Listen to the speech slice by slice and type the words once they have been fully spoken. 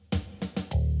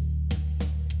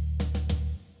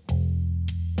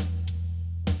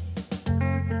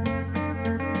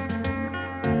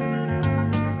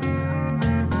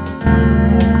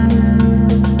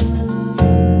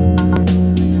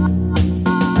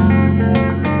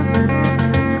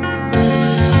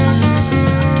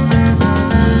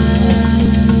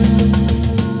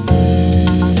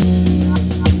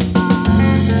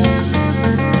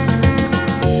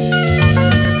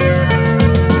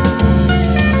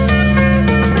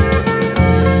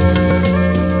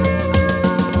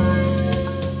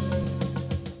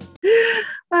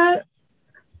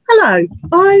Hello,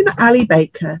 I'm Ali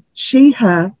Baker, she,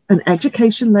 her, an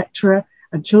education lecturer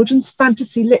and children's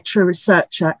fantasy literature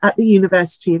researcher at the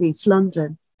University of East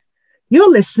London. You're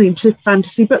listening to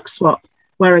Fantasy Book Swap,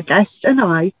 where a guest and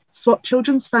I swap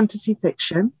children's fantasy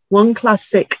fiction, one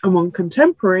classic and one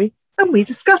contemporary, and we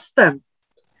discuss them.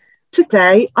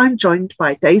 Today, I'm joined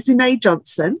by Daisy May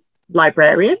Johnson,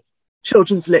 librarian,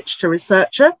 children's literature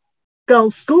researcher,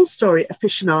 girls' school story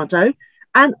aficionado,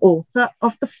 and author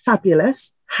of the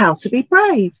fabulous How to Be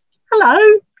Brave.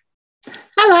 Hello.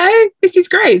 Hello, this is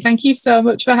great. Thank you so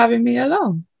much for having me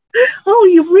along. Oh,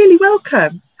 you're really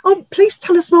welcome. Oh, please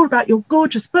tell us more about your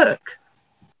gorgeous book.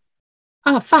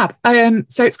 Oh, fab.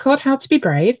 So it's called How to Be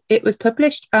Brave. It was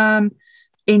published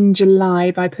in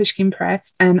July by Pushkin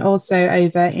Press and also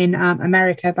over in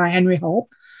America by Henry Hall.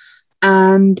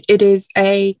 And it is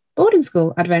a boarding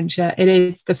school adventure. It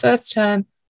is the first term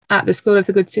at the School of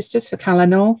the Good Sisters for Cala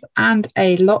North, and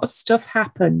a lot of stuff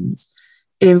happens.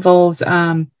 It involves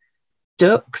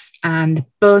ducks and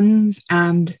buns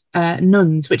and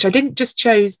nuns, which I didn't just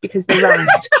choose because they rhymed.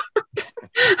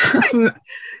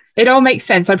 It all makes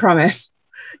sense, I promise.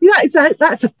 Yeah,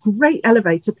 that's a great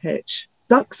elevator pitch.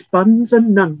 Ducks, buns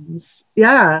and nuns.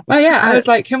 Yeah. Well, yeah, I was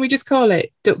like, can we just call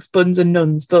it Ducks, Buns and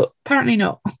Nuns? But apparently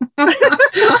not. and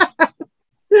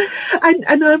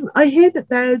I hear that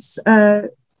there's...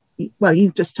 well,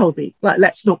 you've just told me, like,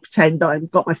 let's not pretend that I've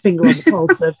got my finger on the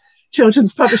pulse of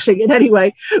children's publishing in any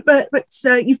way. But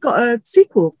you've got a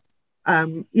sequel.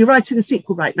 You're writing a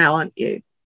sequel right now, aren't you?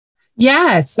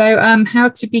 Yeah. So How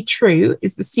to Be True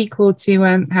is the sequel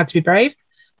to How to Be Brave,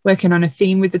 working on a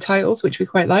theme with the titles, which we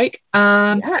quite like.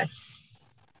 Yes.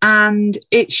 And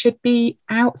it should be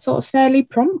out sort of fairly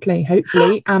promptly,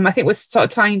 hopefully. I think we're sort of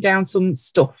tying down some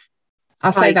stuff.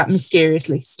 I'll say that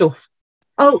mysteriously, stuff.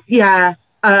 Oh, yeah.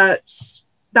 That's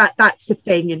the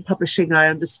thing in publishing, I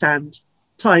understand,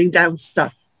 tying down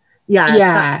stuff.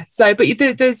 Yeah. So, but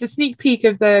there's a sneak peek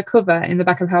of the cover in the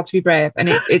back of How to Be Brave, and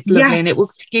it's lovely, yes. And it will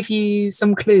give you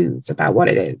some clues about what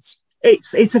it is.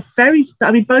 It's a very, I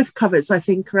mean, both covers I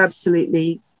think are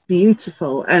absolutely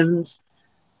beautiful and,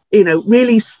 you know,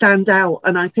 really stand out,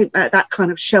 and I think that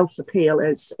kind of shelf appeal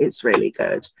is really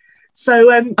good. So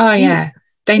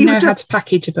they know how to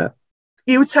package a book.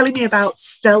 You were telling me about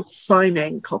stealth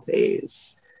signing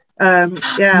copies. Yes.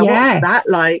 What's that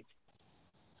like?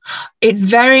 It's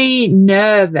very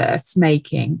nervous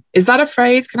making. Is that a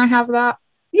phrase? Can I have that?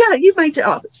 Yeah, you made it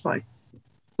up. It's fine.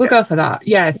 We'll go for that.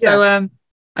 Yeah. So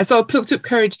I sort of plucked up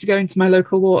courage to go into my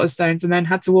local Waterstones and then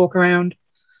had to walk around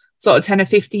sort of 10 or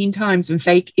 15 times and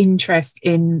fake interest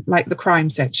in like the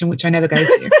crime section, which I never go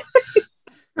to.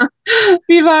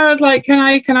 Before I was like, can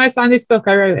I sign this book?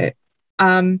 I wrote it.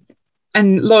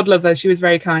 And Lord love her, she was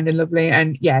very kind and lovely.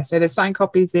 And yeah, so there's signed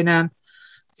copies in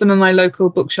some of my local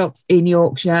bookshops in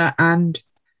Yorkshire, and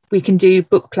we can do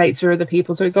book plates for other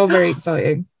people. So it's all very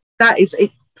exciting. That is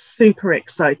super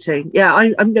exciting. Yeah,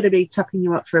 I'm going to be tapping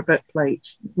you up for a book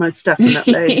plate, most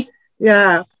definitely.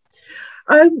 Yeah.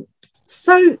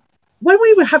 So when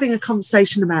we were having a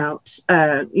conversation about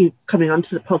you coming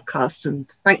onto the podcast, and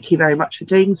thank you very much for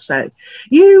doing so,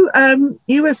 you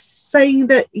were saying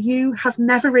that you have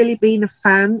never really been a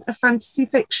fan of fantasy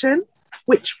fiction,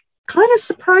 which kind of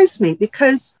surprised me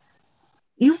because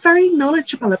you're very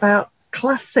knowledgeable about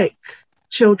classic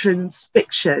children's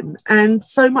fiction, and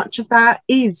so much of that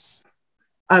is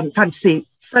fantasy.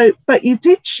 So, but you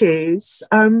did choose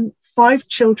 5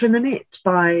 Children and It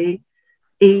by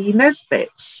E.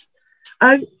 Nesbit.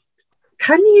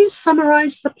 Can you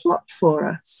summarize the plot for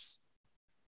us?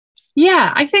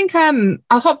 Yeah, I think I'll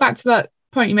hop back to that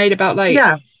point you made about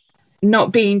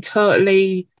not being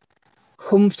totally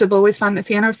comfortable with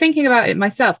fantasy. And I was thinking about it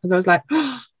myself because I was like,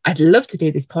 I'd love to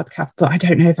do this podcast, but I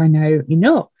don't know if I know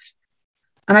enough.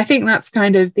 And I think that's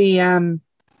kind of the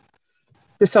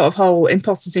sort of whole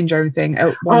imposter syndrome thing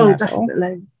at one level.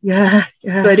 Definitely. Yeah.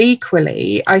 But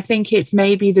equally, I think it's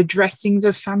maybe the dressings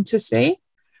of fantasy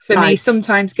for me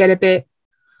sometimes get a bit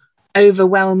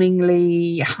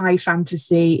overwhelmingly high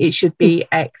fantasy. It should be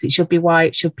X, it should be Y,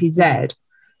 it should be Z.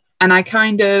 And I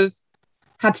kind of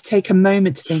had to take a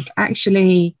moment to think,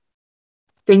 actually,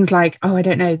 things like, I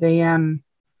don't know, the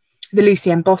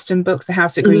Lucy M. Boston books, The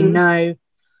House at Green Knowe,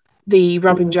 the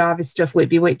Robin Jarvis stuff,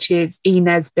 Whitby Witches, E.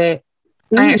 Nesbit.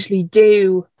 Mm. I actually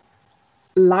do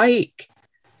like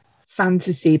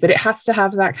fantasy, but it has to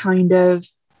have that kind of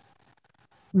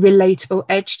relatable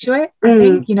edge to it. I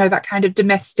think, you know, that kind of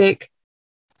domestic,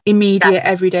 immediate,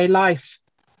 everyday life.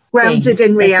 Grounded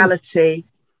in reality.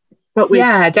 But with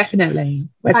definitely.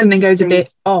 Where fantasy. Something goes a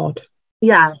bit odd.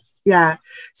 Yeah.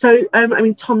 So, I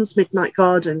mean, Tom's Midnight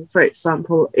Garden, for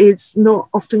example, is not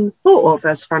often thought of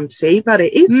as fantasy, but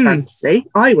it is fantasy,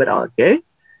 I would argue.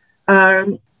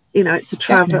 You know, it's a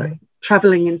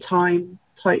traveling in time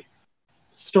type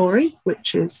story,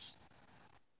 which is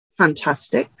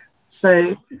fantastic.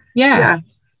 So, I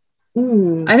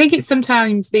think it's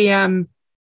sometimes the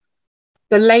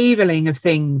labeling of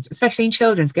things, especially in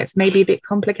children's, gets maybe a bit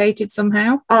complicated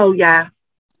somehow. Oh, yeah,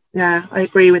 I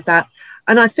agree with that.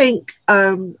 And I think,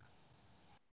 you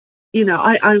know,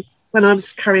 I when I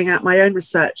was carrying out my own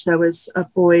research, there was a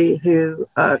boy who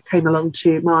came along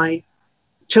to my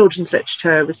children's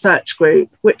literature research group,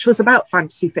 which was about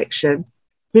fantasy fiction,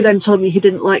 who then told me he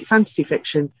didn't like fantasy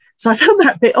fiction. So I found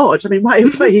that a bit odd. I mean, why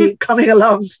are you coming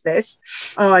along to this?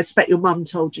 Oh, I expect your mum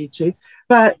told you to.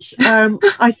 But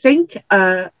I think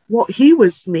what he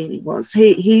was meaning was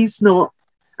he's not,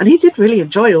 and he did really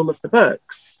enjoy all of the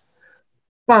books.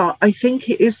 But I think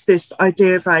it is this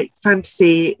idea of like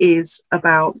fantasy is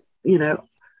about, you know,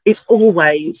 it's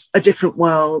always a different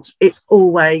world. It's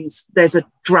always there's a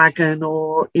dragon,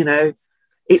 or, you know,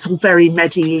 it's very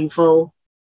medieval,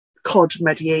 cod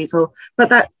medieval.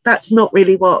 But that's not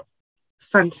really what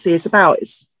fantasy is about.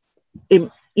 It's,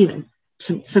 you know,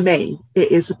 for me,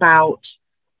 it is about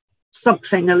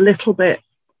something a little bit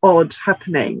odd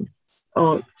happening,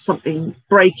 or something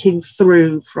breaking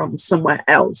through from somewhere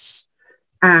else,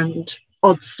 and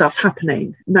odd stuff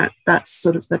happening. And that's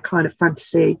sort of the kind of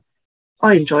fantasy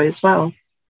I enjoy as well.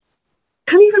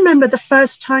 Can you remember the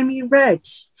first time you read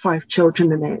Five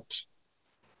Children in It?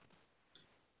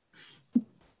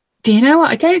 Do you know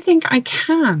what? I don't think I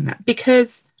can,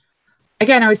 because,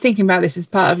 again, I was thinking about this as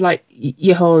part of like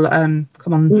your whole come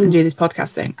on and do this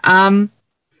podcast thing.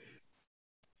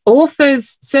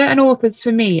 Certain authors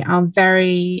for me are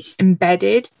very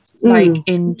embedded, like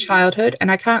in childhood,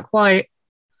 and I can't quite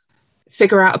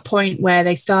figure out a point where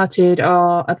they started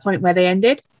or a point where they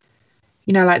ended.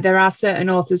 You know, like there are certain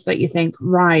authors that you think,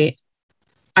 right,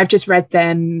 I've just read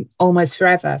them almost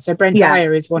forever. So Brent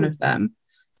Dyer is one of them.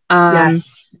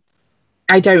 Yes.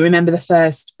 I don't remember the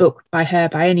first book by her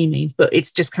by any means, but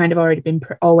it's just kind of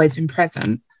always been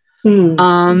present. And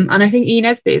I think E.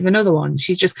 Nesbit is another one.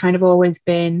 She's just kind of always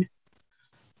been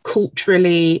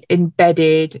culturally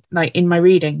embedded, like in my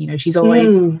reading. You know, she's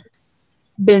always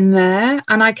been there.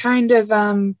 And I kind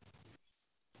of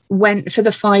went for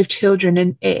the Five Children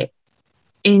in It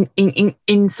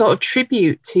in sort of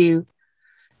tribute to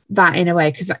that, in a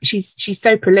way, because she's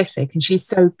so prolific and she's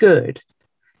so good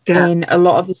in a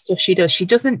lot of the stuff she does. She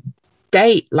doesn't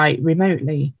date like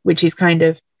remotely, which is kind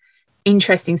of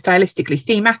interesting stylistically.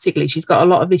 Thematically, she's got a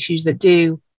lot of issues that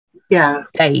do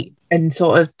date, and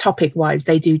sort of topic wise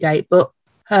they do date, but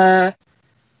her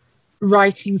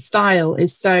writing style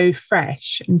is so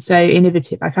fresh and so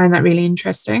innovative. I find that really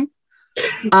interesting.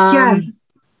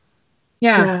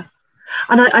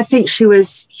 And I think she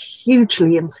was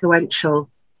hugely influential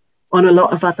on a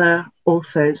lot of other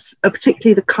authors,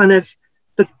 particularly the kind of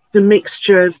the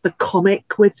mixture of the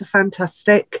comic with the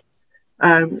fantastic.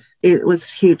 It was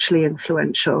hugely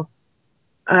influential.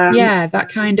 That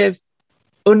kind of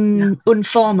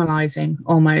unformalizing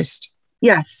almost.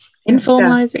 Yes.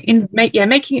 Informalizing,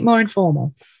 making it more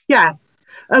informal. Yeah.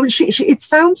 It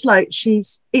sounds like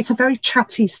it's a very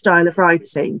chatty style of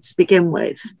writing to begin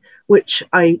with, which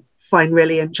I find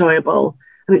really enjoyable.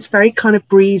 And it's very kind of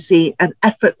breezy and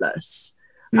effortless.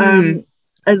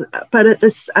 But at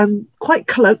this quite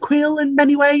colloquial in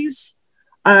many ways,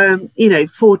 you know,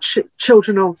 for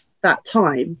children of that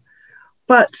time.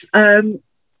 But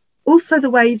also the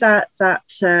way that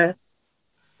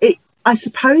I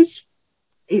suppose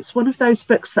it's one of those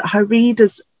books that her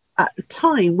readers at the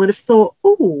time would have thought,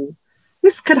 oh,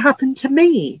 this could happen to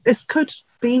me. This could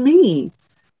be me.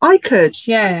 I could,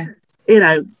 you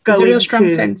know, go into... There's a real strong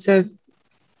sense of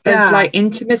like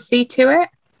intimacy to it.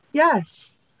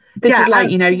 Yes. This is like,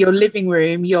 you know, your living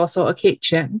room, your sort of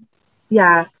kitchen.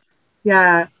 And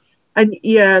and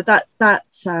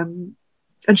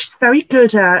she's very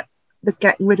good at the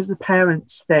getting rid of the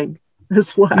parents thing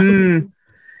as well, in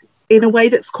a way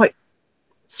that's quite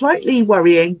slightly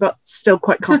worrying but still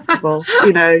quite comfortable.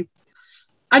 You know,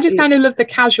 I just kind of love the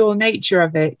casual nature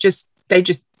of it. They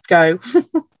just go,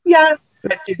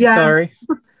 let's do the story.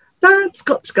 Dad's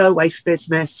got to go away for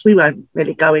business. We won't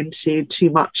really go into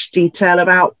too much detail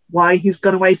about why he's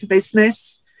gone away for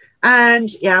business. And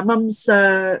yeah, Mum's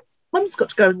got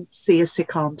to go and see a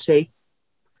sick auntie.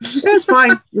 It's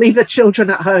fine. Leave the children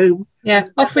at home. Yeah,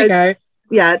 off we go.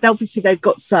 Yeah, obviously they've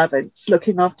got servants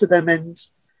looking after them and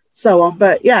so on.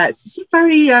 But yeah, it's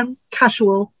very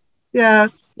casual. Yeah.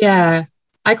 Yeah.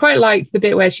 I quite liked the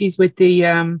bit where she's with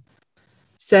the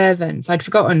servants. I'd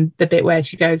forgotten the bit where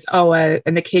she goes,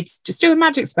 and the kids just do a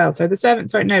magic spell, so the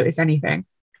servants won't notice anything.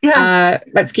 Yeah.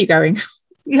 Let's keep going.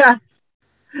 Yeah.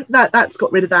 That's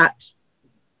got rid of that.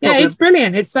 Yeah, it's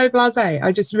brilliant. It's so blasé.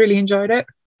 I just really enjoyed it.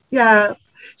 Yeah.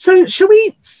 So shall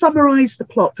we summarise the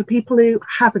plot for people who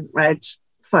haven't read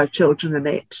Five Children and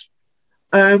It?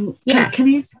 Yes. Can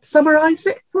you summarise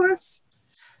it for us?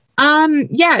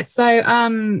 Yeah. So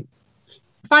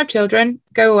 5 children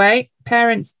go away.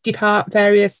 Parents depart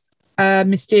various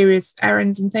mysterious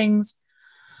errands and things.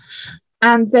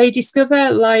 And they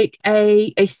discover like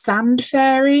a sand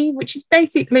fairy, which is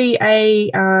basically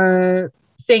a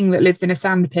thing that lives in a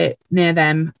sand pit near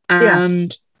them.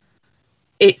 And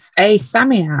it's a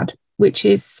Samiad, which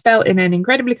is spelt in an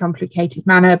incredibly complicated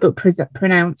manner, but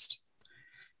pronounced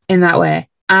in that way.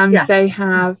 And they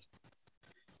have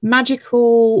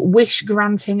magical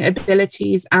wish-granting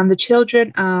abilities, and the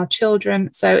children are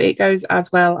children, so it goes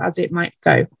as well as it might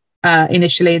go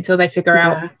initially until they figure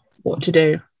out what to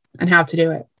do and how to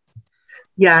do it.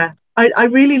 Yeah, I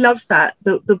really love that.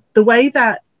 The way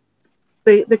that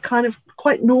the kind of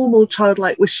quite normal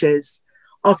childlike wishes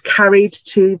are carried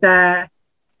to their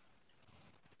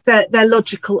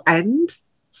logical end.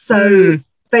 So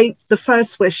the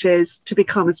first wish is to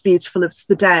become as beautiful as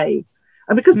the day.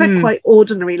 And because they're quite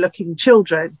ordinary looking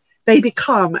children, they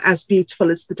become as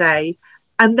beautiful as the day,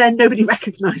 and then nobody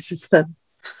recognises them.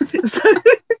 So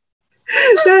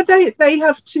they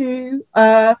have to,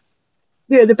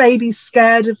 the baby's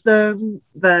scared of them.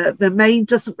 The maid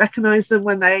doesn't recognise them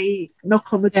when they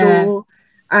knock on the door,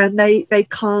 and they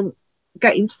can't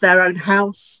get into their own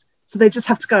house. So they just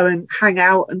have to go and hang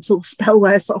out until the spell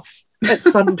wears off at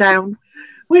sundown,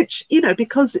 which,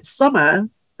 because it's summer,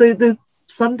 the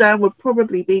sundown would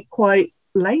probably be quite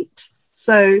late.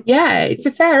 So yeah, it's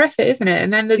a fair effort, isn't it?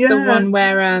 And then there's the one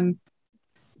where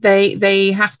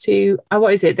they have to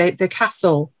what is it, the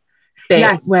castle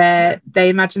bit, where they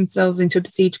imagine themselves into a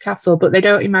besieged castle, but they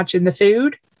don't imagine the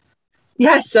food.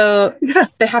 So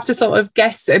they have to sort of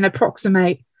guess and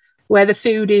approximate where the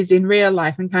food is in real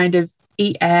life and kind of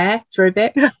eat air for a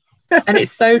bit. And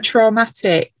it's so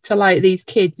traumatic to like these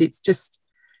kids. It's just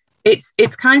it's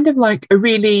kind of like a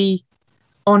really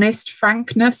honest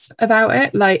frankness about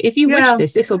it. Like, if you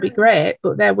wish this will be great,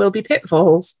 but there will be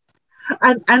pitfalls.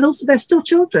 And also they're still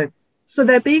children, so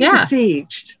they're being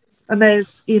besieged, and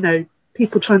there's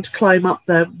people trying to climb up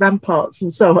the ramparts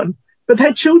and so on, but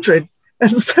they're children,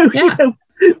 and so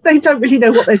they don't really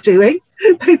know what they're doing.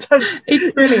 They don't.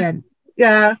 It's brilliant.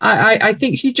 I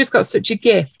think she's just got such a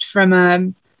gift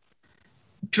from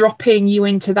dropping you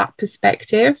into that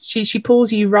perspective. She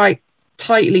pulls you right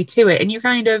tightly to it, and you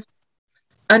kind of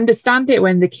understand it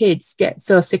when the kids get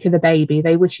so sick of the baby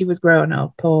they wish he was grown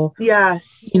up, or they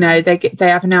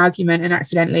have an argument and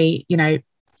accidentally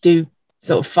do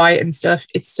sort of fight and stuff.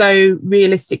 It's so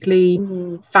realistically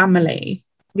family.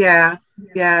 And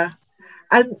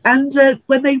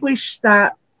when they wish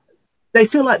that, they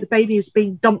feel like the baby is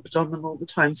being dumped on them all the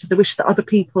time, so they wish that other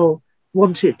people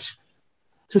wanted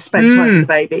to spend time with the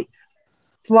baby,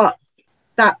 but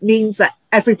that means that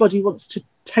everybody wants to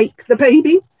take the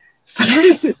baby. So,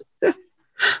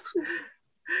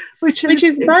 which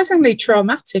is surprisingly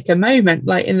traumatic a moment.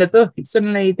 Like in the book, it's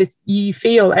suddenly this, you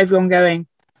feel everyone going,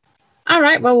 all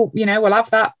right, well, we'll have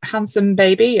that handsome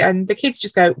baby, and the kids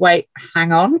just go, wait,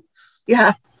 hang on,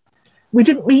 we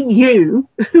didn't mean you.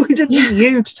 We didn't mean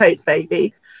you to take the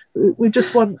baby. We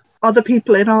just want other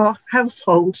people in our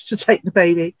household to take the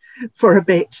baby for a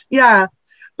bit.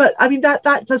 But I mean that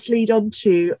does lead on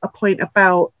to a point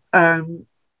about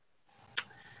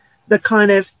the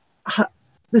kind of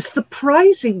the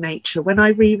surprising nature, when I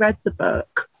reread the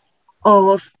book,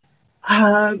 of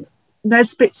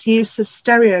Nesbit's use of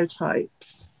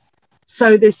stereotypes.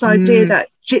 So this idea that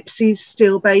gypsies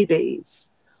steal babies,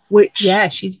 which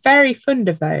she's very fond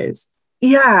of those.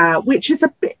 Which is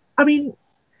a bit. I mean,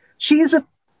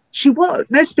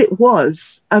 Nesbit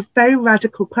was a very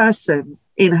radical person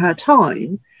in her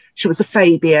time. She was a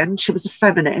Fabian. She was a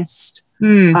feminist.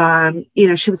 She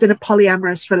was in a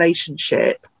polyamorous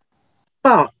relationship,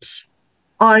 but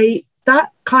I'd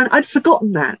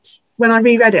forgotten that when I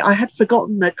reread it. I had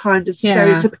forgotten the kind of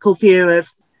stereotypical view of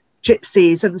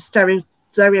gypsies and the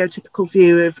stereotypical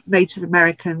view of Native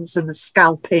Americans and the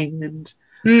scalping and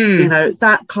you know,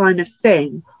 that kind of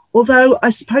thing. Although I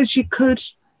suppose you could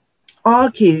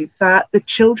argue that the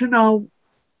children are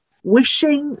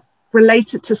wishing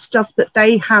related to stuff that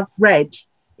they have read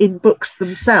in books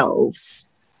themselves.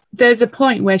 There's a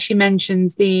point where she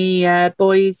mentions the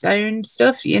boys' own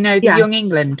stuff, you know, the Young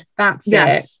England. That's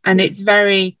it. And it's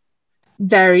very,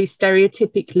 very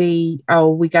stereotypically,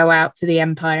 oh, we go out for the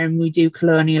empire and we do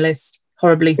colonialist,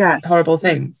 horrible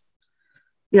things.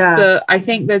 Yeah. But I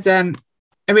think there's a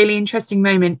really interesting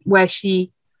moment where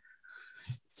she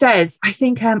says, I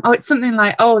think, it's something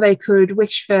like, oh, they could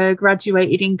wish for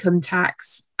graduated income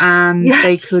tax and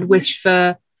they could wish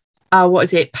for,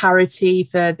 parity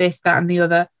for this, that, and the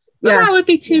other. But that would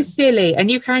be too silly.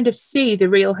 And you kind of see the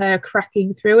real her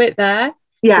cracking through it there.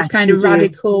 This kind of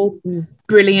radical,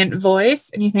 brilliant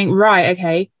voice. And you think, right,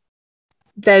 okay,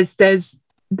 there's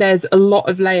a lot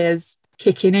of layers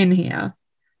kicking in here.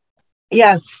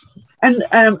 Yes. And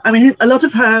I mean, a lot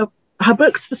of her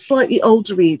books for slightly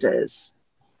older readers,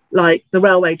 like The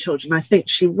Railway Children, I think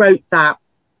she wrote that.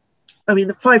 I mean,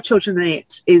 The Five Children in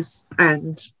It is,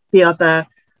 and the other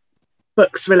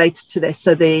books related to this,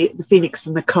 so the Phoenix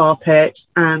and the Carpet,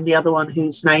 and the other one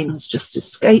whose name has just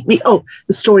escaped me,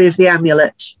 The Story of the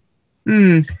Amulet.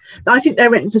 I think they're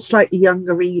written for slightly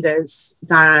younger readers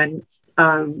than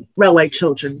Railway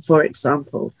Children, for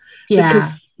example,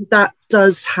 because that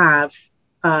does have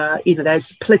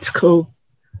there's a political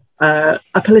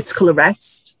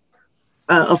arrest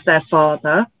of their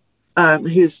father,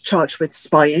 who's charged with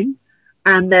spying,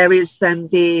 and there is then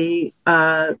the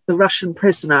Russian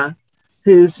prisoner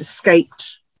who's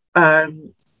escaped, a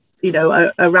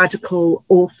radical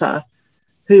author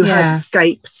who has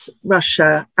escaped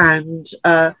Russia and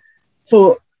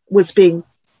was being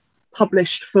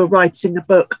published for writing a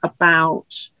book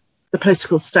about the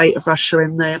political state of Russia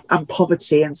and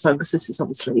poverty and so on, because this is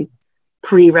obviously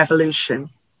pre-revolution.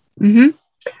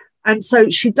 And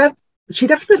so she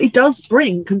definitely does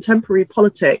bring contemporary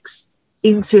politics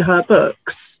into her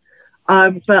books,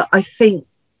 but I think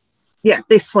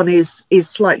this one is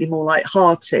slightly more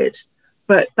light-hearted,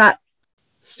 but that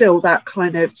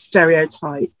kind of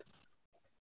stereotype.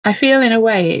 I feel in a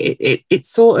way it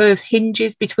sort of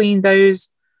hinges between those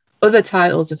other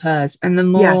titles of hers and the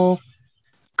more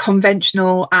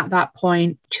conventional at that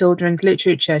point children's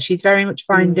literature. She's very much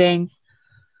finding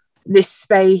this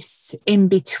space in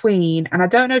between, and I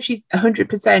don't know if she's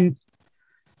 100%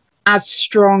 as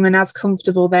strong and as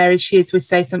comfortable there as she is with,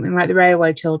 say, something like The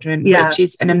Railway Children, which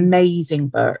is an amazing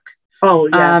book. Oh,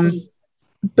 yes.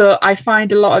 But I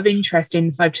find a lot of interest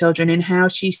in Five Children in how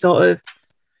she sort of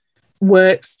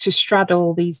works to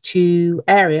straddle these two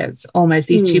areas, almost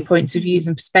these 2 points of views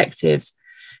and perspectives.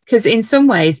 Because in some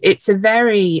ways, it's a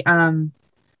very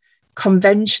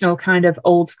conventional kind of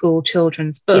old school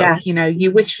children's book. Yes. You know, you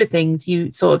wish for things,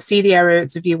 you sort of see the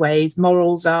errors of your ways,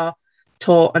 morals are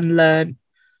taught and learned.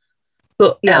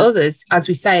 But at others, as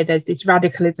we say, there's this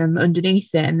radicalism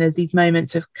underneath it, and there's these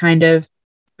moments of kind of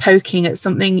poking at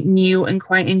something new and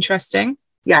quite interesting.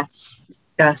 Yes.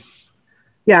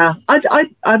 Yeah,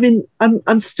 I mean,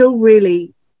 I'm still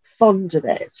really fond of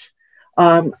it,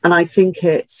 and I think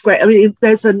it's great. I mean,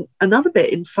 there's another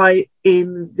bit in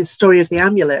The Story of the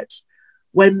Amulet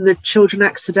when the children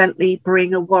accidentally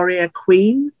bring a warrior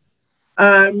queen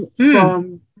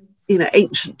from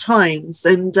ancient times,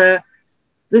 and the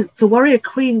warrior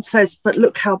queen says, "But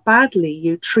look how badly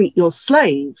you treat your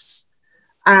slaves."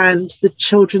 And the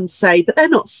children say, "But they're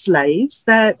not slaves.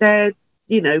 They're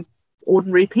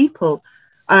ordinary people."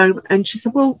 And she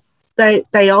said, "Well,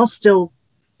 they are still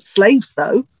slaves,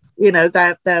 though.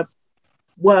 They're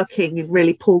working in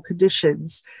really poor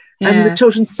conditions." And the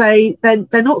children say, "Then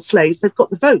they're not slaves. They've got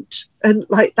the vote," and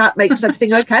like that makes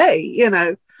everything okay.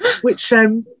 Which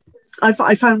I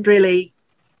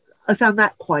found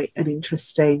that quite an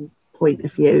interesting point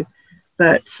of view.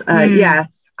 That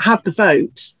have the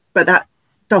vote, but that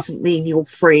doesn't mean you're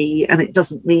free, and it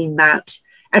doesn't mean that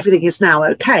everything is now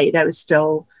okay. There is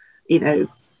still,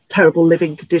 terrible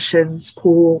living conditions,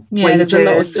 poor wages, there's a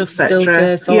lot of stuff still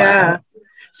to sort out.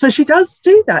 So she does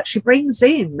do that. She brings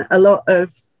in a lot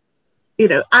of,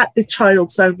 at the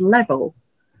child's own level,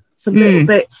 some little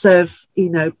bits of,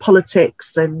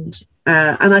 politics, and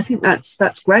I think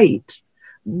that's great.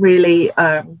 Really,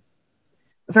 a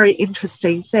very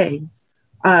interesting thing.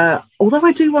 Although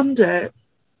I do wonder,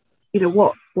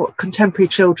 what contemporary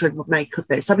children would make of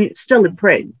this. I mean, it's still in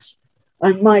print,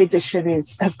 and my edition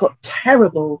has got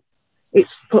terrible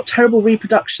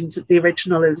reproductions of the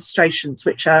original illustrations,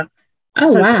 which are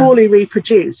poorly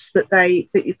reproduced that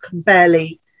you can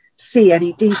barely see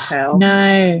any detail.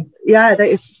 No. Yeah,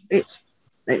 it's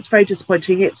very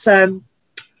disappointing. It's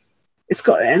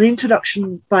got an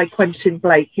introduction by Quentin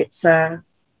Blake. It's a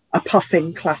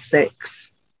Puffin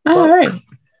Classics. Oh, right.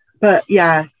 But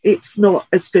yeah, it's not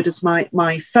as good as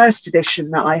my first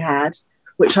edition that I had,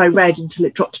 which I read until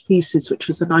it dropped to pieces, which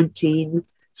was a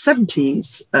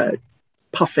 1970s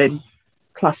Puffin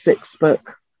Classics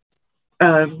book.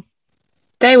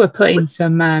 They were putting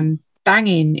some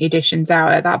banging editions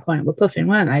out at that point with Puffin,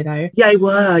 weren't they, though? Yeah, they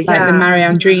were. Like the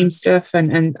Marianne Dream stuff.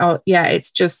 And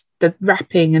it's just the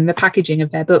wrapping and the packaging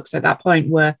of their books at that point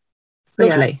were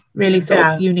lovely. Really sort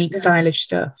of unique, stylish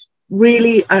stuff.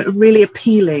 Really, really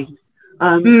appealing.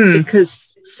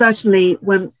 Because certainly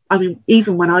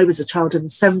even when I was a child in the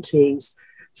 70s,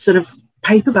 sort of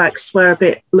paperbacks were a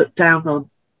bit looked down on.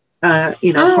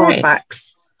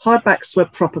 Hardbacks. Right. Hardbacks were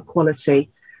proper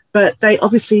quality, but they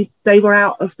were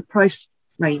out of the price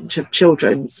range of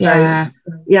children. So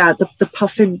the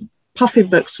Puffin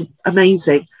books were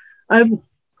amazing.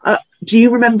 Do you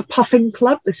remember Puffin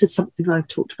Club? This is something I've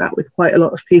talked about with quite a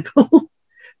lot of people.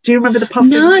 Do you remember the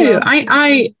Puffin Club?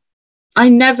 No, I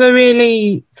never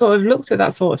really sort of looked at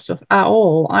that sort of stuff at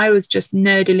all. I was just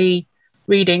nerdily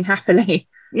reading happily.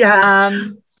 Yeah.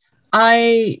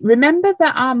 I remember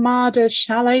the Armada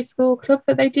Chalet School Club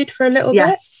that they did for a little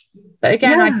bit. But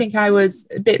again, I think I was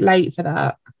a bit late for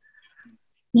that.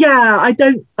 Yeah,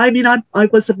 I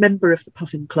was a member of the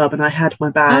Puffin Club and I had my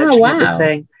badge and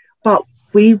everything. But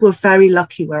we were very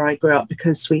lucky where I grew up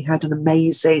because we had an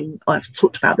amazing, I've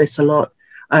talked about this a lot,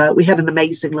 we had an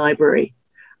amazing library.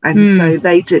 And so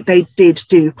they did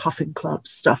do Puffin Club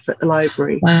stuff at the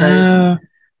library. Wow. So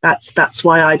that's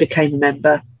why I became a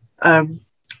member.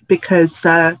 Because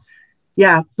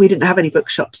we didn't have any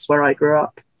bookshops where I grew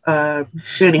up. We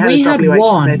only had W.H.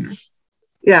 Smith's.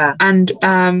 Yeah. And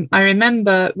I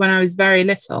remember when I was very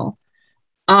little,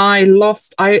 I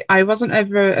wasn't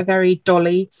ever a very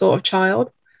dolly sort of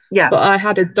child. Yeah. But I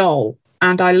had a doll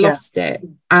and I lost it.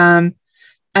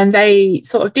 And they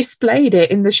sort of displayed it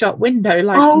in the shop window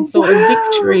like some sort of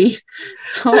victory.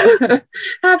 Sort of,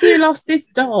 have you lost this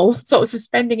doll? Sort of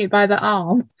suspending it by the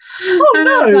arm.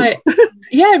 I was like,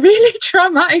 yeah, really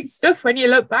traumatic stuff when you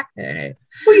look back at it.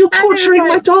 Well, you're torturing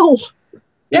my doll.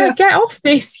 Yeah, get off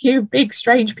this, you big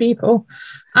strange people.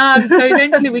 So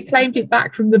eventually we claimed it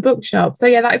back from the bookshop. So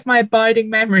yeah, that is my abiding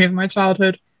memory of my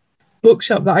childhood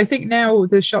bookshop that I think now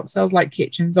the shop sells like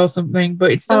kitchens or something,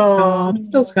 but it's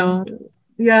still scarred.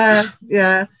 Yeah.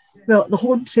 The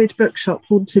haunted bookshop,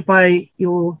 haunted by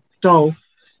your doll,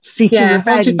 seeking revenge.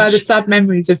 Haunted by the sad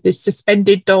memories of this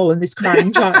suspended doll and this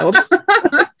crying child.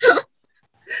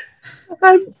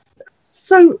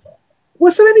 So,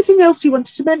 was there anything else you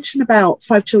wanted to mention about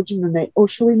Five Children and It, or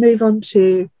shall we move on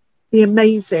to the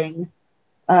amazing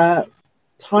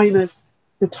time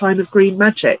of Green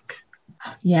Magic?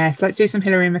 Yes, let's do some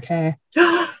Hilary McKay.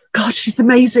 God, she's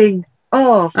amazing.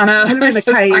 Oh, I know. Hilary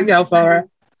McKay. Fangirl for her.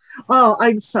 Oh,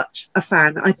 I'm such a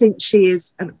fan. I think she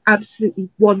is an absolutely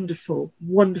wonderful,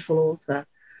 wonderful author.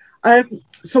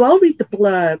 So I'll read the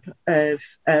blurb of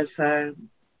A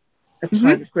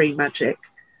Time of Green Magic.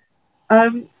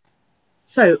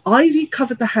 So ivy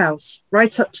covered the house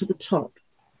right up to the top.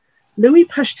 Louis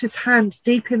pushed his hand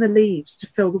deep in the leaves to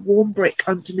feel the warm brick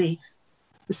underneath.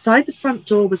 Beside the front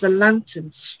door was a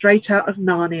lantern straight out of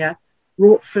Narnia,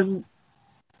 wrought from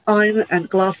iron and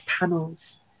glass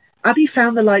panels. Abby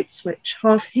found the light switch,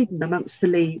 half hidden amongst the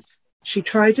leaves. She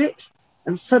tried it,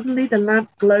 and suddenly the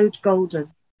lamp glowed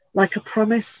golden, like a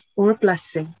promise or a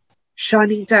blessing,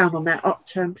 shining down on their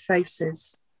upturned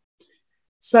faces.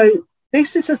 So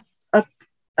this is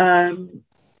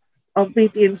I'll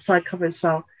read the inside cover as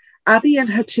well. Abby and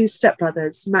her two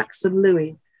stepbrothers, Max and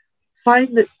Louis,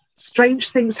 find that strange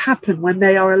things happen when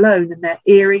they are alone in their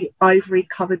eerie,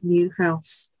 ivory-covered new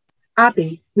house.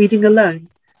 Abby, reading alone,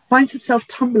 finds herself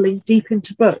tumbling deep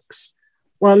into books,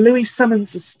 while Louis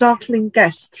summons a startling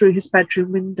guest through his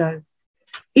bedroom window.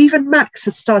 Even Max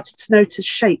has started to notice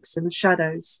shapes in the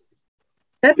shadows.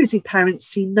 Their busy parents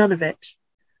see none of it,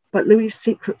 but Louis'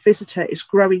 secret visitor is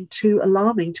growing too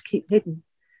alarming to keep hidden,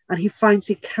 and he finds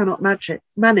he cannot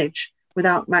manage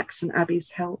without Max and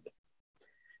Abby's help.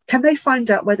 Can they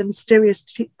find out where the mysterious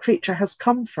creature has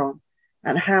come from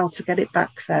and how to get it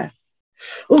back there?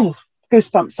 Oh,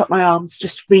 goosebumps up my arms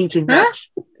just reading that.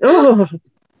 Oh.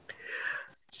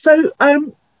 So,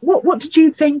 what did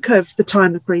you think of The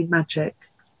Time of Green Magic?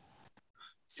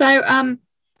 So,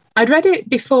 I'd read it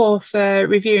before for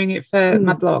reviewing it for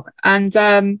my blog,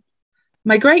 and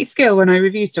my great skill when I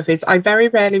review stuff is I very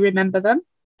rarely remember them.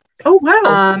 Oh,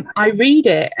 wow. I read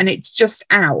it and it's just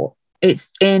out. It's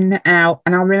in, out,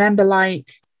 and I'll remember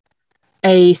like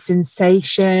a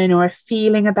sensation or a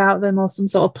feeling about them or some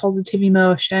sort of positive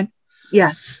emotion.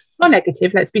 Yes. Or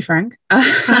negative, let's be frank.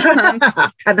 Can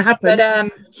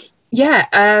happen.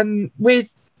 But with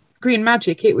Green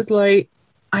Magic, it was like,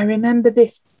 I remember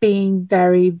this being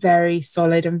very, very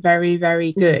solid and very,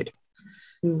 very good.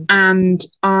 Mm. And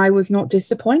I was not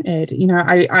disappointed. You know,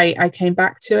 I came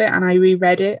back to it and I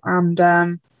reread it. And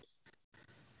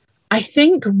I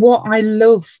think what I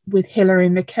love with Hilary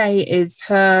McKay is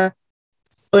her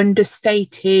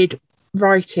understated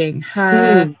writing,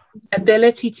 her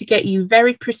ability to get you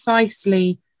very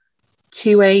precisely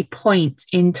to a point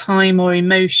in time or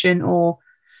emotion or,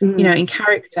 you know, in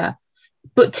character,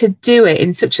 but to do it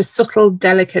in such a subtle,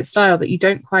 delicate style that you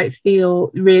don't quite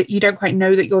feel, you don't quite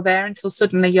know that you're there until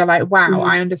suddenly you're like, wow,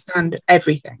 I understand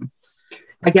everything.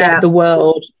 I get the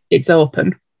world, it's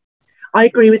open. I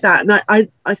agree with that. And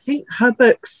I think her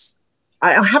books,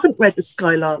 I haven't read the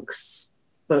Skylarks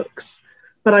books,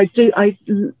 but I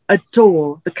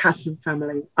adore the Casson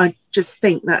family. I just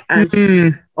think that as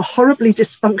a horribly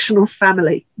dysfunctional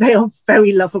family, they are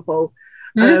very lovable.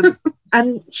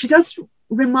 And she does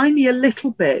remind me a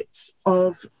little bit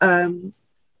of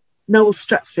Noel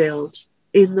Stratfield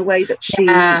in the way that she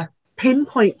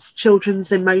pinpoints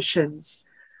children's emotions,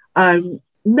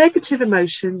 negative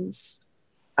emotions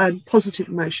and positive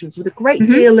emotions, with a great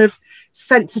deal of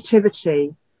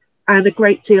sensitivity and a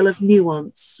great deal of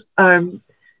nuance.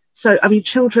 So, I mean,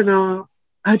 children are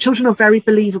very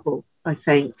believable, I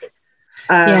think.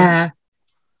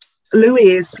 Louis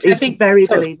is very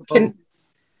believable.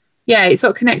 It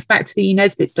sort of connects back to the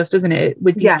Nesbit stuff, doesn't it?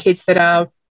 With these kids that are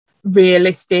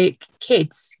realistic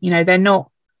kids. You know, they're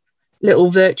not little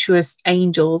virtuous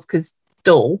angels because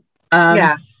dull.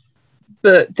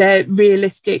 But they're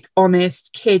realistic,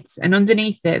 honest kids. And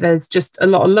underneath it, there's just a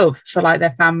lot of love for like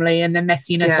their family and the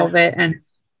messiness of it. And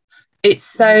it's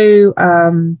so,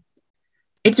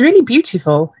 it's really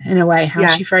beautiful in a way,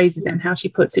 how she phrases it and how she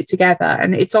puts it together.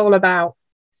 And it's all about,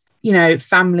 you know,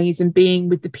 families and being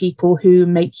with the people who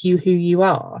make you who you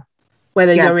are,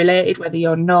 whether you're related, whether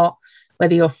you're not,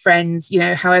 whether you're friends, you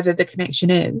know, however the connection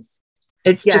is.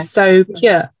 It's just so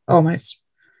pure, almost.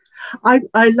 I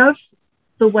love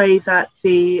the way that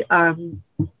the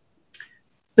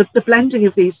blending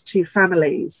of these two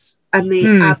families and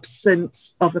the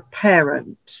absence of a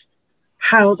parent,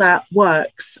 how that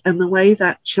works, and the way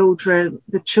that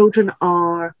the children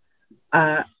are,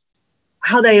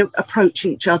 how they approach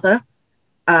each other,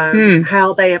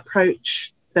 how they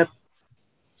approach the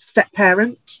step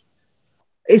parent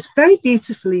is very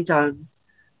beautifully done.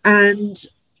 And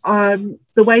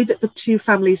the way that the two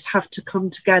families have to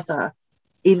come together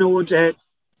in order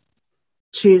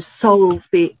to solve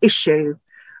the issue.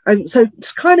 And so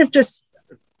to kind of just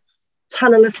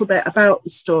tell a little bit about the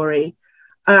story,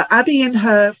 Abby and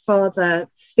her father,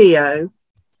 Theo,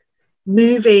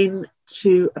 move in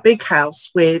to a big house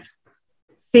with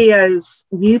Theo's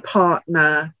new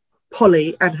partner,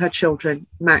 Polly, and her children,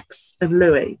 Max and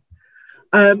Louis.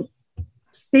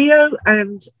 Theo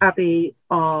and Abby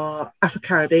are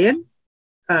Afro-Caribbean,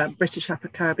 British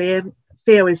Afro-Caribbean.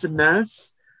 Theo is a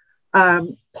nurse.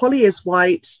 Polly is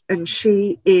white, and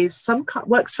she is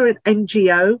works for an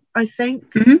NGO, I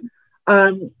think,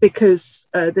 because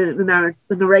the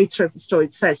narrator of the story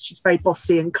says she's very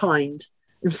bossy and kind,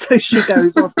 and so she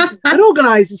goes off and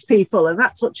organises people, and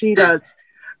that's what she does.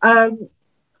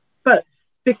 But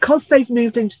because they've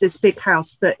moved into this big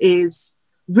house that is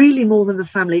really more than the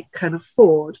family can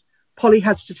afford, Polly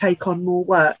has to take on more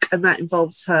work, and that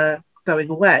involves her going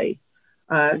away,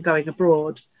 going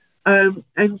abroad.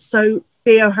 And so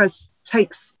Theo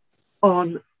takes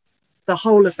on the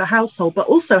whole of the household, but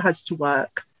also has to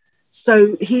work.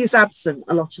 So he is absent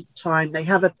a lot of the time. They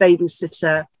have a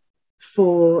babysitter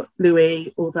for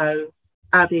Louis, although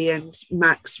Abby and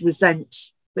Max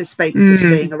resent this babysitter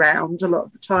being around a lot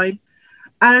of the time.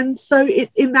 And so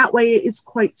in that way, it is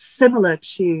quite similar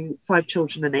to Five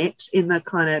Children and It, in the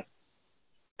kind of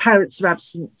parents are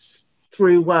absent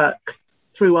through work,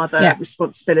 through other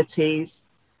responsibilities.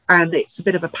 And it's a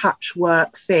bit of a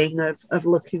patchwork thing of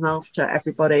looking after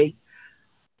everybody.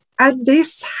 And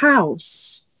this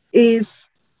house they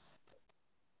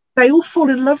all fall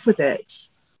in love with it.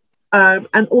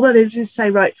 And although they do say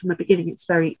right from the beginning, it's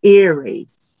very eerie,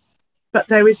 but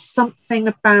there is something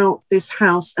about this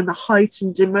house and the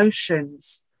heightened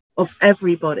emotions of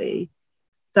everybody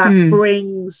that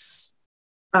brings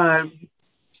some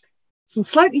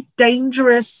slightly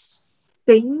dangerous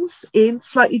things in,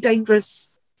 slightly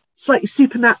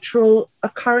supernatural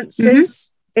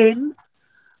occurrences in.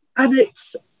 And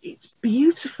it's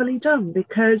beautifully done,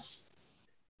 because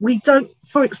we don't,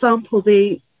 for example,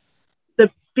 the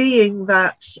being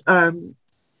that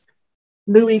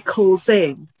Louis calls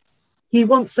in, he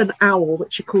wants an owl,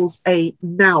 which he calls a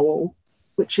nowl,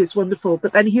 which is wonderful.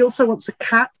 But then he also wants a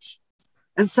cat.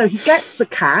 And so he gets a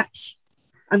cat.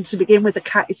 And to begin with, the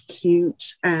cat is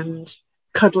cute and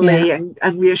cuddly and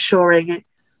reassuring.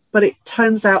 But it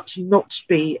turns out to not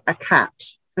be a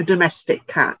cat, a domestic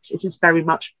cat. It is very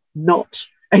much not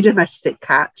a domestic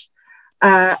cat.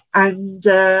 And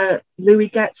Louis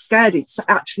gets scared. It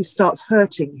actually starts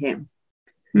hurting him.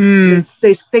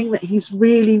 This thing that he's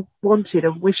really wanted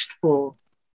and wished for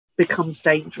becomes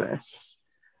dangerous.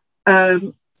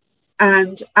 And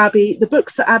Abby, the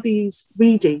books that Abby's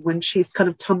reading when she's kind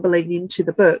of tumbling into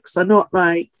the books are not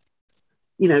like,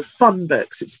 you know, fun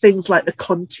books. It's things like the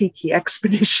Kon-Tiki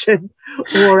expedition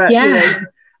or you know,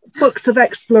 books of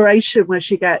exploration where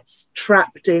she gets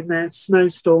trapped in a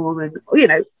snowstorm and, you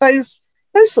know, those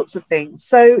sorts of things.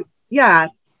 So yeah,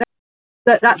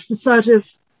 that's the sort of,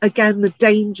 again, the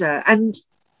danger. And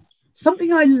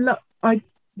something I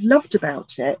loved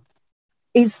about it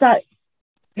is that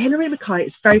Hilary Mackay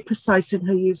is very precise in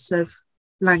her use of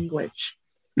language.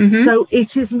 So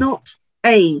it is not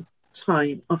a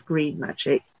time of green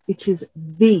magic, it is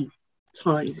the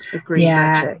time of green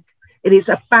magic. It is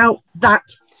about that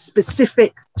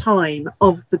specific time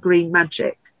of the green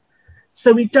magic.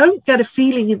 So we don't get a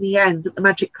feeling in the end that the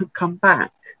magic could come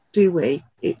back, do we?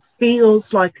 It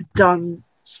feels like a done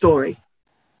story.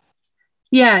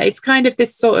 Yeah, it's kind of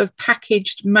this sort of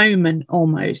packaged moment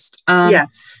almost.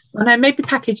 Yes. Well, no, maybe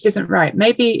packaged isn't right.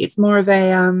 Maybe it's more of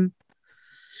a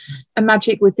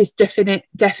magic with this definite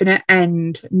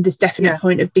end, this definite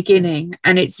point of beginning,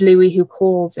 and it's Louis who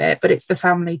calls it, but it's the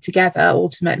family together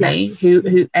ultimately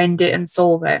who end it and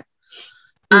solve it.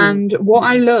 And what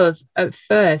I love at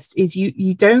first is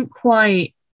you don't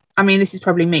quite, I mean, this is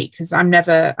probably me because I'm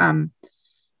never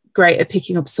great at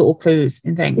picking up subtle clues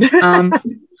in things.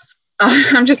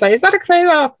 I'm just like, is that a clue?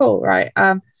 Oh, cool, right.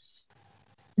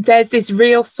 There's this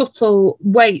real subtle,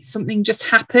 wait, something just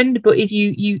happened, but if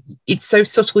you it's so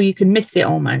subtle you can miss it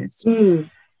almost.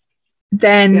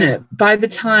 Then by the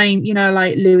time, you know,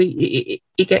 like Louis,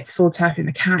 it gets full tapping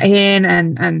the cat in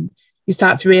and you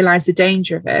start to realize the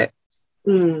danger of it.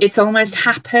 It's almost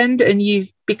happened and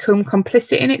you've become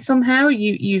complicit in it somehow.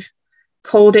 You've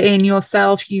called it in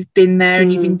yourself, you've been there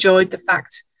and you've enjoyed the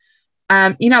fact.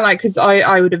 You know, like, because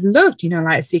I would have loved, you know,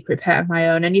 like a secret pet of my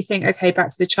own. And you think, okay, back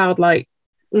to the childlike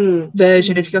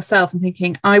version of yourself and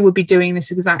thinking, I would be doing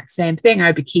this exact same thing.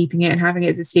 I'd be keeping it and having it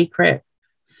as a secret.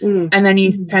 And then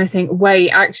you kind of think, wait,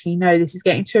 actually, no, this is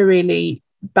getting to a really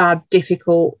bad,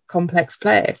 difficult, complex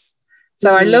place.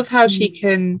 So I love how she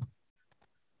can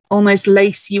almost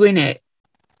lace you in it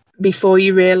before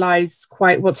you realise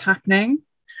quite what's happening.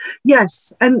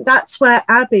 Yes, and that's where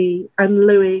Abby and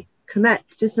Louis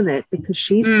connect, isn't it? Because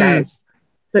she says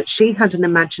that she had an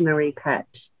imaginary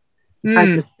pet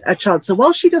as a child. So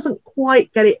while she doesn't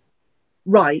quite get it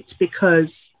right,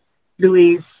 because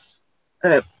Louis'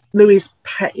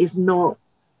 pet is not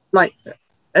like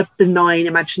a benign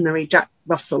imaginary Jack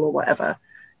Russell or whatever,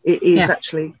 it is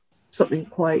actually something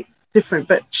quite different,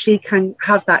 but she can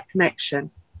have that connection.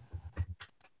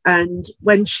 And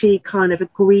when she kind of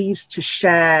agrees to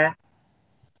share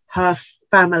her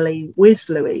family with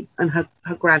Louis and her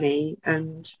granny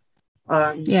and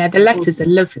the letters are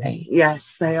lovely.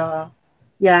 Yes, they are.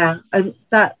 Yeah, and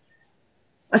that,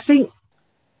 I think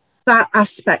that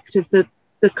aspect of the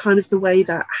kind of the way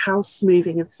that house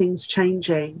moving and things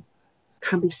changing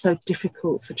can be so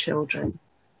difficult for children.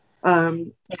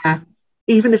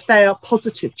 Even if they are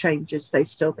positive changes, they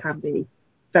still can be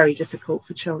very difficult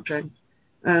for children.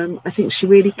 I think she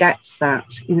really gets that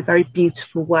in a very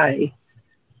beautiful way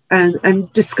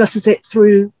and discusses it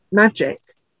through magic.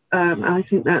 And I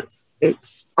think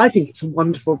it's a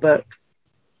wonderful book.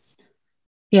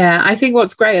 Yeah, I think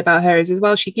what's great about her is as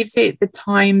well, she gives it the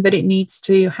time that it needs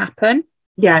to happen.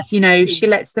 Yes. You know, she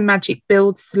lets the magic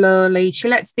build slowly. She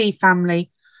lets the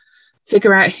family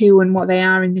figure out who and what they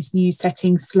are in this new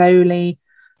setting slowly.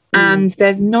 And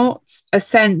there's not a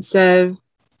sense of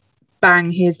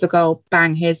bang, here's the goal,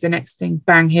 bang, here's the next thing,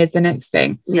 bang, here's the next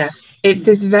thing. Yes. It's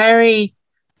this very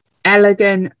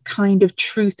elegant kind of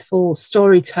truthful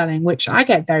storytelling, which I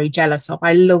get very jealous of.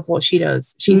 I love what she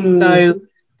does. She's so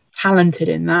talented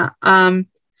in that.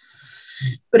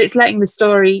 But it's letting the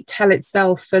story tell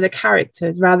itself for the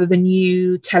characters rather than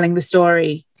you telling the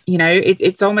story. You know,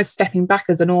 it's almost stepping back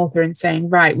as an author and saying,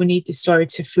 right, we need this story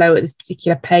to flow at this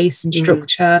particular pace and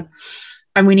structure,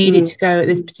 and we need it to go at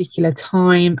this particular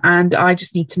time, and I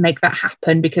just need to make that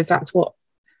happen because that's what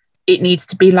it needs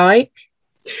to be like.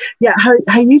 Yeah,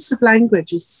 her use of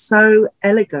language is so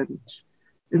elegant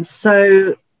and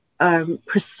so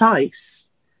precise.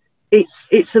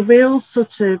 It's a real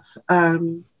sort of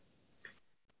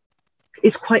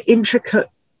it's quite intricate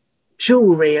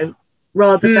jewelry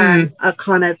rather than a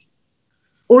kind of,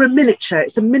 or a miniature.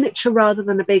 It's a miniature rather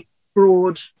than a big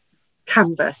broad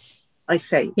canvas, I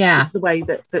think. Yeah. Is the way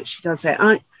that she does it.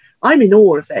 I'm in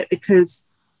awe of it because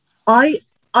I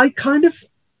kind of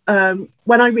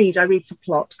when I read for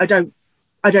plot. I don't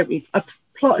read a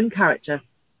plot and character.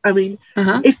 I mean,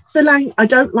 if I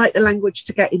don't like the language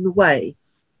to get in the way,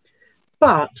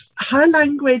 but her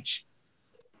language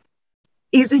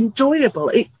is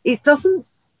enjoyable. It doesn't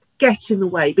get in the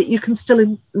way, but you can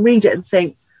still read it and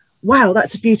think, wow,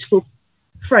 that's a beautiful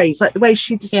phrase. Like the way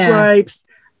she describes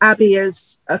Abby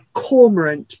as a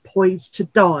cormorant poised to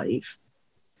dive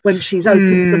when she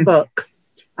opens the book.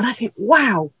 And I think,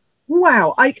 wow,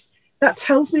 that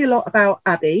tells me a lot about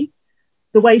Abby,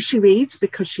 the way she reads,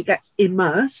 because she gets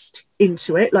immersed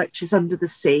into it like she's under the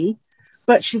sea,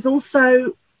 but she's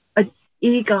also an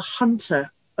eager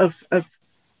hunter of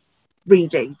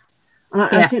reading. And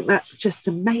I think that's just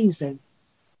amazing.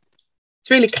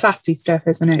 It's really classy stuff,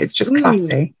 isn't it? It's just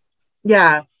classy.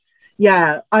 Yeah.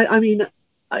 I mean,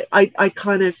 I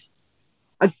kind of,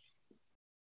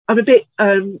 I'm a bit,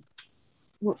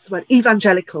 what's the word,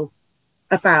 evangelical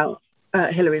about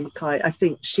Hilary Mackay. I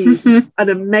think she's an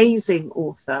amazing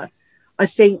author. I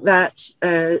think that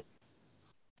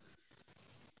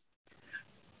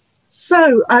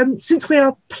since we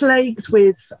are plagued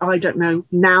with, I don't know,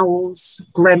 gnowls,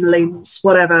 gremlins,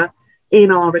 whatever,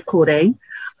 in our recording,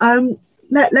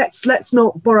 let's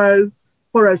not borrow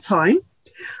time.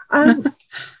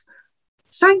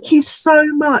 Thank you so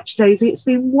much, Daisy. It's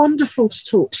been wonderful to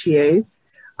talk to you.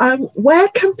 Where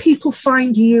can people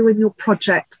find you and your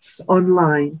projects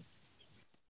online?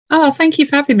 Oh, thank you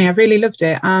for having me. I really loved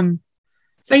it.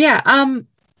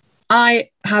 I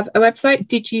have a website,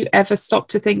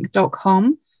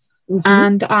 didyoueverstoptothink.com,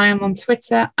 and I am on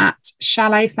Twitter at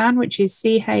Chaletfan, which is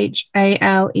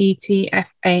CHALETFAN.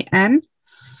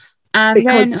 And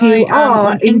because then you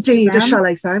are indeed a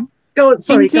Chalet fan. Go on,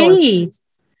 sorry. Indeed. Go on.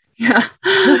 Yeah.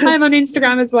 I'm on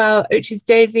Instagram as well, which is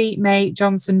Daisy May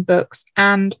Johnson Books.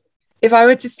 And if I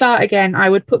were to start again, I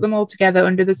would put them all together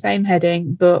under the same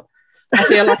heading, but I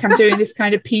feel like I'm doing this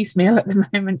kind of piecemeal at the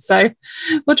moment. So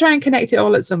we'll try and connect it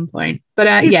all at some point. But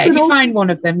if you find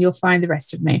one of them, you'll find the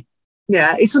rest of me.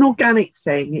 Yeah, it's an organic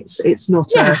thing. It's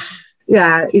not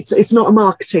it's not a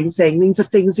marketing thing. These are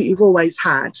things that you've always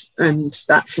had, and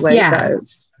that's the way it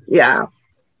goes. Yeah.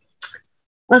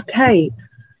 Okay.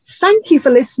 Thank you for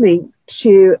listening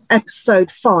to episode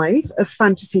 5 of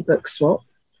Fantasy Book Swap.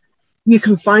 You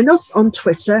can find us on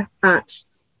Twitter at,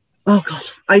 oh God,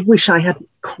 I wish I had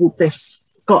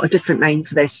got a different name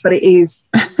for this, but it is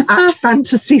at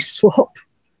Fantasy Swap.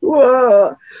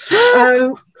 Whoa.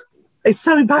 It's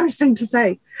so embarrassing to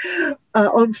say.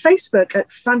 On Facebook at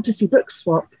Fantasy Book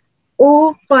Swap,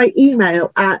 or by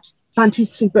email at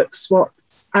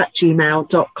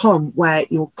fantasybookswap@gmail.com, where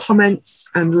your comments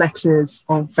and letters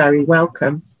are very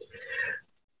welcome.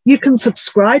 You can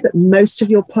subscribe at most of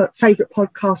your favourite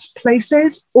podcast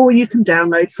places, or you can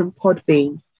download from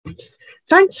Podbean.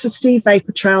 Thanks for Steve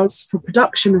Vaportrails for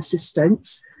production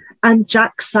assistance, and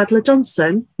Jack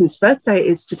Sadler-Johnson, whose birthday it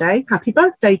is today, happy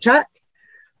birthday, Jack,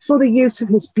 for the use of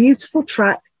his beautiful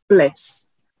track, Bliss.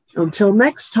 Until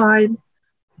next time,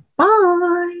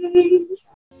 bye.